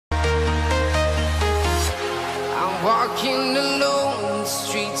Walking alone, the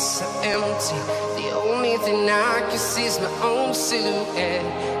streets are empty. The only thing I can see is my own silhouette.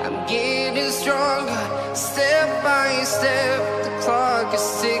 I'm getting stronger, step by step. The clock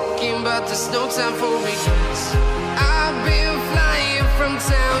is ticking, but there's no time for regrets. I've been flying from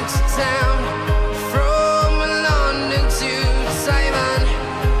town to town, from London to Taiwan.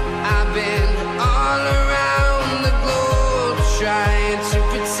 I've been all around the globe, trying to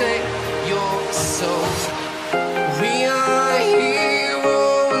protect your soul. We are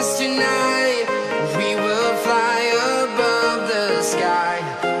heroes tonight. We will fly above the sky.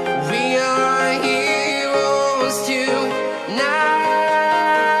 We are heroes tonight.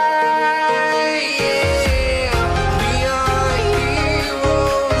 Yeah. We are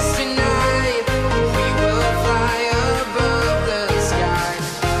heroes tonight. We will fly above the sky.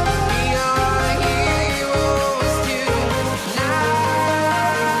 We are heroes tonight.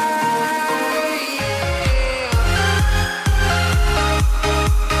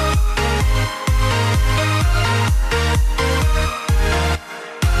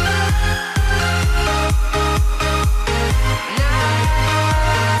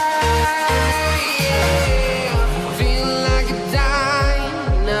 Feeling like a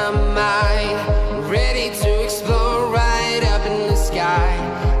dynamite, ready to explode right up in the sky.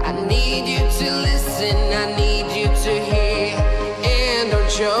 I need you to listen, I need you to hear, and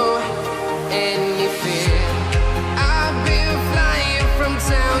don't show any fear. I've been flying from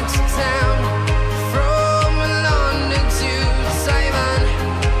town to town, from London to Taiwan.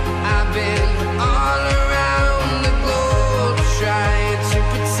 I've been all around the globe, trying to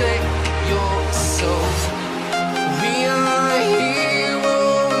protect your soul. We are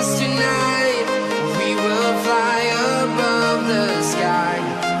heroes tonight. We will fly above the sky.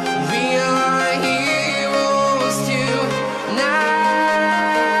 We are heroes tonight.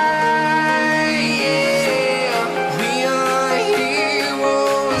 Yeah. We are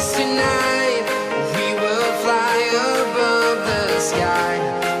heroes tonight. We will fly above the sky.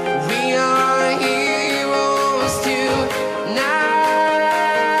 We are heroes tonight.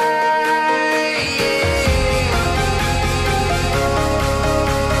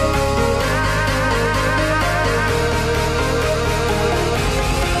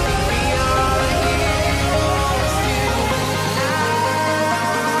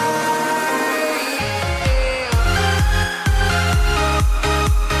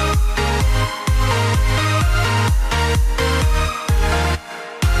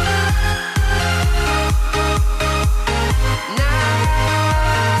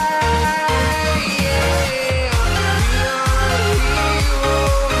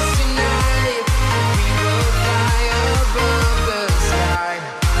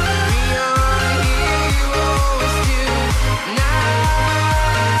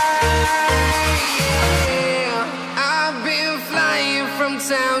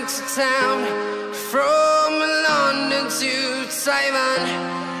 Town to town, from London to Taiwan.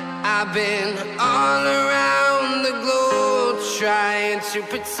 I've been all around the globe, trying to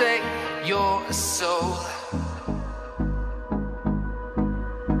protect your soul.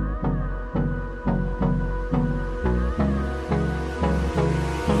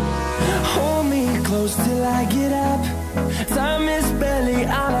 Hold me close till I get up. Time is barely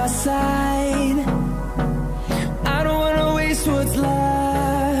on our side. I don't wanna waste what's left.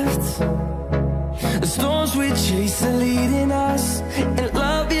 The storms we chase are leading us, and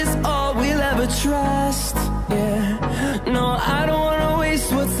love is all we'll ever trust. Yeah, no, I don't wanna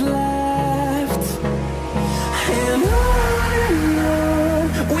waste what's left. And on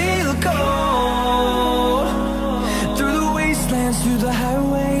we'll go, through the wastelands, through the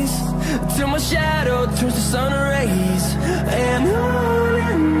highways, till my shadow turns to sun rays. And on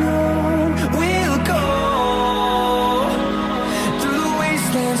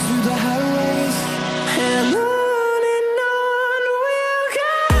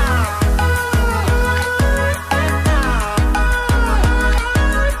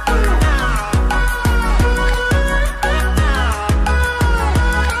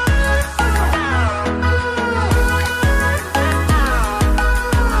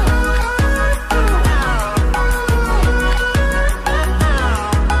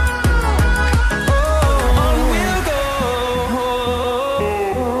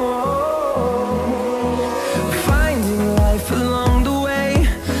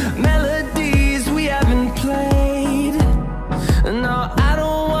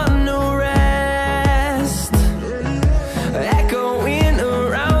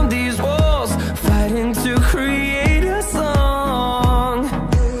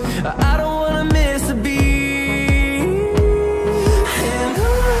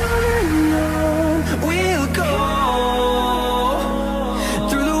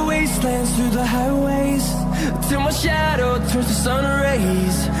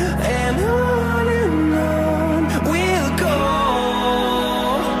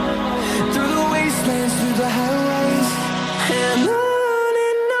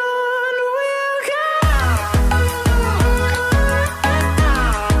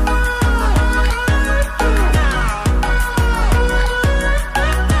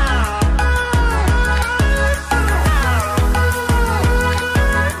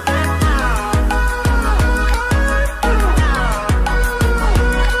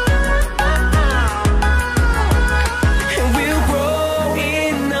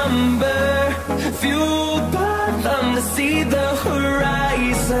number, fueled by them to see the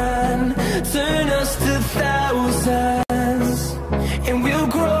horizon. Turn us to thousands, and we'll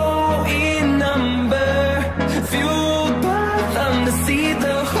grow in number, fueled by them to see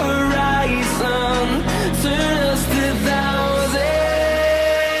the horizon. Turn us to thousands,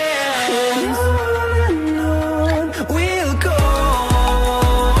 and on we'll go,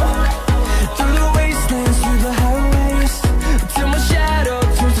 through the wastelands, through the highways, till my shadow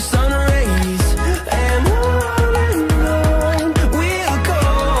turns to sun rays. And on we'll go,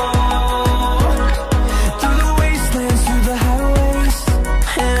 through the wastelands, through the highways.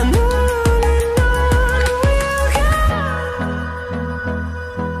 And on we'll go.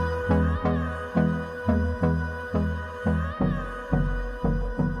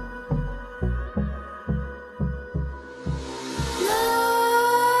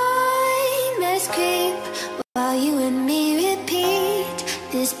 Nightmares creep while you and me repeat.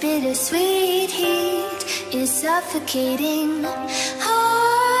 This bittersweet heat is suffocating.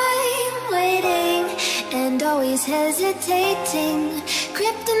 I'm waiting and always hesitating.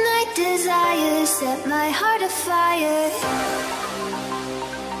 Kryptonite desires set my heart afire.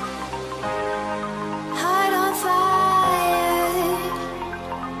 Heart on fire.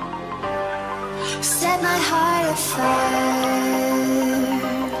 Set my heart afire.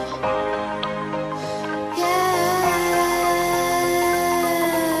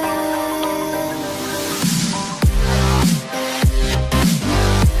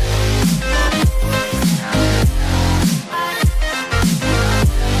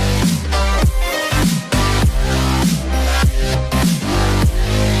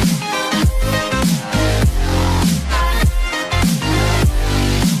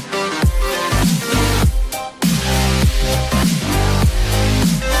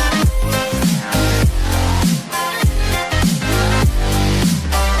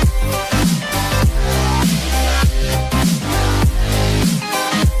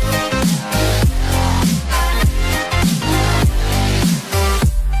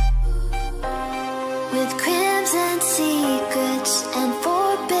 With crimson secrets and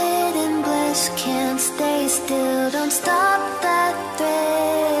forbidden bliss, can't stay still, don't stop that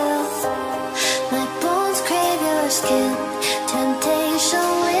thrill. My bones crave your skin, temptation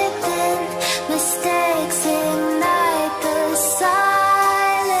within, mistakes ignite the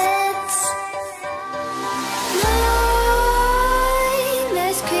silence.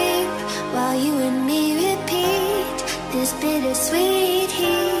 Nightmares creep while you and me repeat. This bittersweet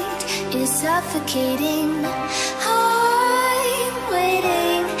heat is suffocating. I'm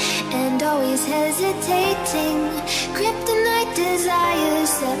waiting and always hesitating. Kryptonite desires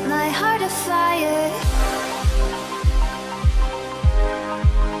set my heart afire.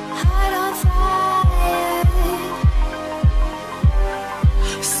 Heart on fire.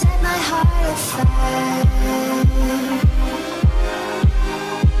 Set my heart afire.